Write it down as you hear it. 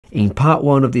In part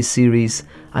 1 of this series,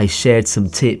 I shared some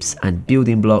tips and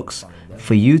building blocks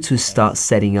for you to start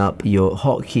setting up your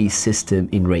hotkey system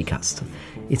in Raycast.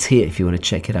 It's here if you want to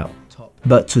check it out.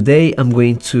 But today I'm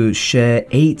going to share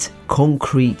 8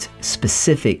 concrete,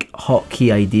 specific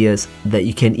hotkey ideas that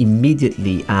you can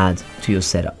immediately add to your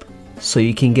setup, so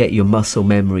you can get your muscle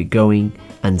memory going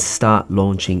and start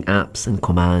launching apps and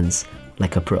commands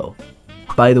like a pro.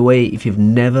 By the way, if you've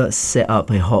never set up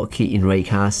a hotkey in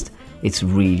Raycast, it's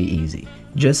really easy.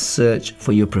 Just search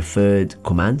for your preferred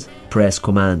command, press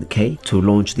Command K to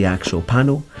launch the actual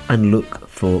panel, and look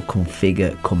for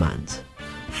Configure Command.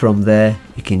 From there,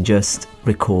 you can just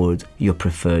record your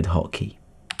preferred hotkey.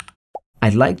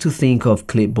 I'd like to think of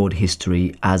clipboard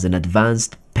history as an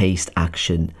advanced paste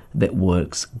action that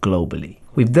works globally.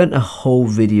 We've done a whole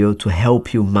video to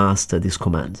help you master this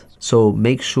command, so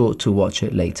make sure to watch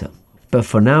it later. But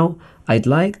for now, I'd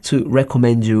like to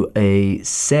recommend you a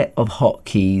set of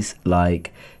hotkeys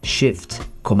like Shift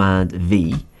Command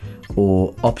V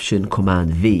or Option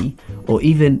Command V or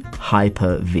even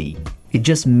Hyper V. It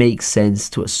just makes sense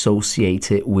to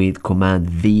associate it with Command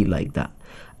V like that,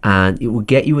 and it will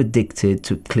get you addicted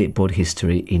to clipboard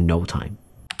history in no time.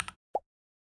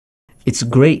 It's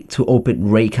great to open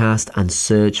Raycast and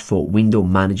search for window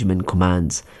management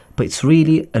commands, but it's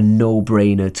really a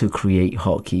no-brainer to create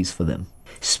hotkeys for them,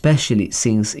 especially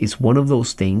since it's one of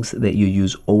those things that you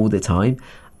use all the time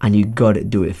and you gotta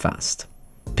do it fast.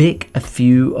 Pick a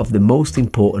few of the most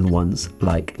important ones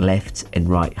like left and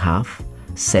right half,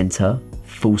 center,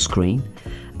 full screen,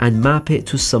 and map it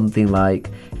to something like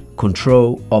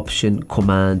Control, Option,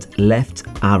 Command, left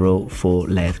arrow for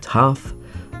left half,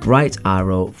 right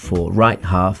arrow for right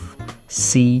half,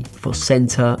 C for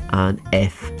center, and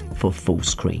F for full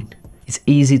screen. It's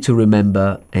easy to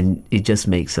remember and it just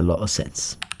makes a lot of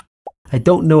sense. I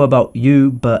don't know about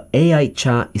you, but AI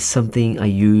chat is something I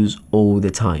use all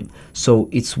the time, so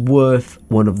it's worth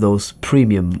one of those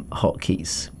premium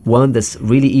hotkeys. One that's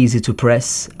really easy to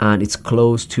press and it's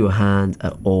close to your hand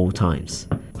at all times.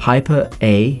 Hyper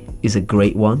A is a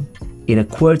great one. In a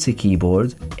QWERTY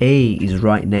keyboard, A is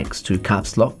right next to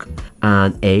caps lock,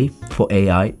 and A for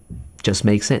AI just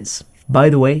makes sense. By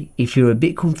the way, if you're a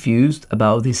bit confused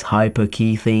about this hyper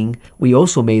key thing, we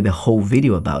also made a whole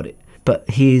video about it. But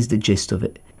here's the gist of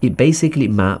it. It basically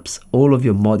maps all of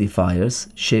your modifiers,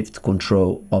 Shift,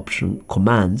 Control, Option,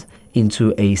 Command,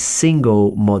 into a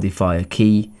single modifier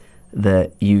key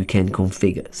that you can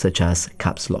configure, such as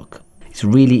caps lock. It's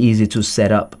really easy to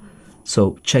set up,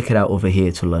 so check it out over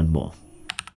here to learn more.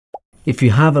 If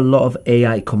you have a lot of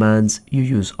AI commands you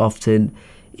use often,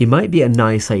 it might be a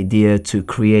nice idea to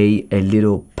create a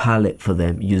little palette for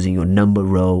them using your number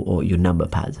row or your number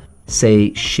pad.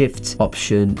 Say Shift,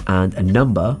 Option, and a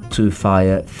number to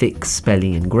fire fix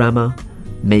spelling and grammar,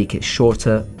 make it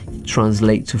shorter,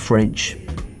 translate to French,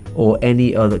 or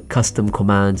any other custom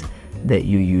command that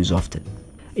you use often.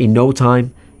 In no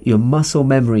time, your muscle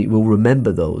memory will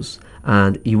remember those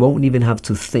and you won't even have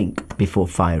to think before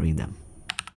firing them.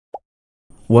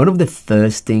 One of the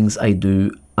first things I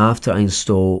do after I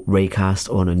install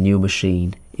Raycast on a new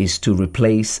machine is to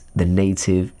replace the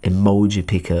native emoji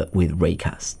picker with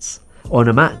Raycasts. On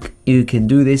a Mac, you can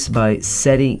do this by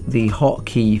setting the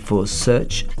hotkey for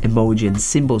search, emoji and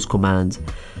symbols command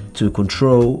to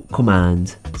Control,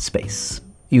 Command, Space.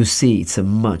 You see it's a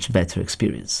much better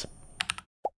experience.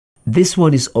 This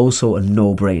one is also a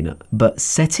no-brainer, but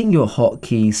setting your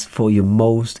hotkeys for your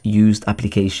most used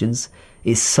applications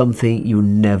is something you'll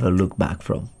never look back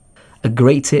from. A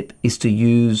great tip is to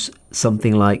use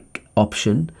something like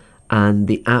Option and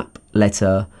the app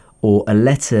letter or a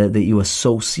letter that you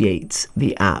associate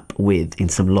the app with in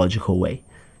some logical way.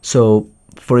 So,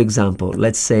 for example,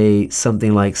 let's say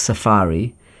something like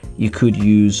Safari, you could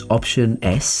use Option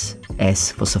S,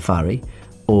 S for Safari,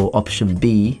 or Option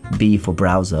B, B for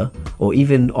browser, or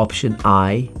even Option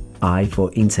I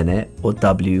for internet, or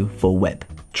W for web.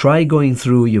 Try going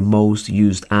through your most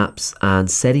used apps and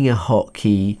setting a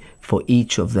hotkey for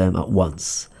each of them at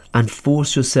once, and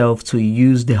force yourself to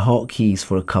use the hotkeys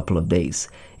for a couple of days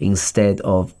instead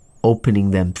of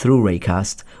opening them through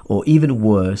Raycast, or even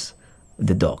worse,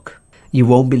 the dock. You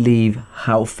won't believe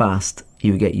how fast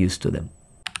you get used to them.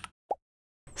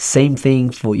 Same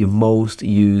thing for your most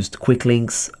used quick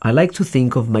links. I like to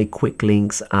think of my quick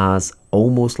links as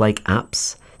almost like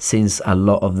apps, since a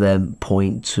lot of them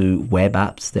point to web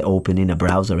apps that open in a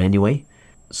browser anyway.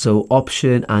 So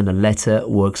Option and a letter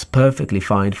works perfectly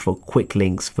fine for quick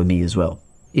links for me as well.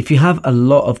 If you have a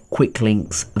lot of quick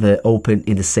links that open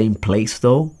in the same place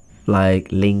though,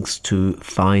 like links to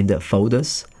find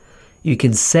folders, you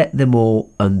can set them all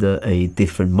under a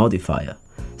different modifier.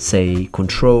 say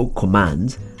Control,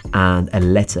 Command, and a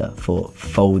letter for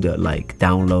folder like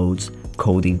downloads,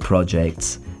 coding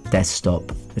projects,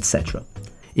 desktop, etc.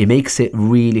 It makes it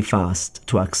really fast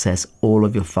to access all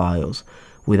of your files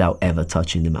without ever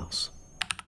touching the mouse.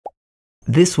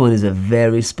 This one is a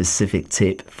very specific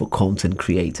tip for content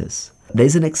creators.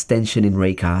 There's an extension in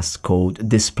Raycast called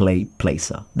Display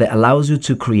Placer that allows you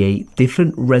to create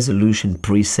different resolution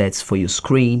presets for your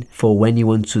screen for when you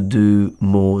want to do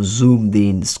more zoomed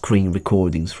in screen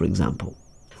recordings, for example.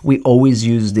 We always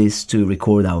use this to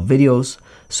record our videos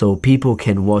so people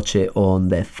can watch it on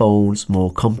their phones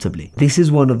more comfortably. This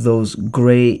is one of those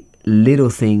great little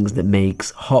things that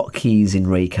makes hotkeys in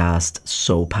Raycast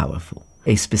so powerful.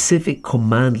 A specific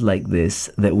command like this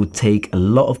that would take a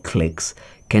lot of clicks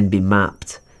can be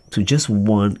mapped to just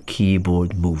one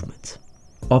keyboard movement.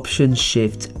 Option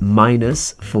Shift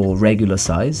minus for regular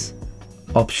size,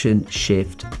 Option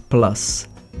Shift plus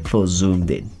for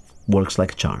zoomed in. Works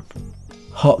like a charm.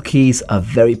 Hotkeys are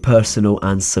very personal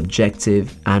and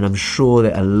subjective, and I'm sure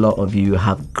that a lot of you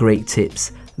have great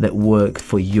tips that work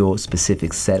for your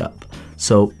specific setup.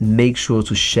 So make sure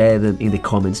to share them in the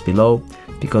comments below,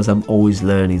 because I'm always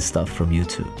learning stuff from you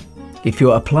too. If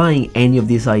you're applying any of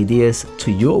these ideas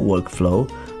to your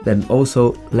workflow, then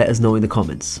also let us know in the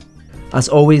comments. As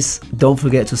always, don't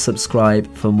forget to subscribe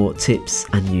for more tips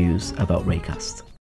and news about Raycast.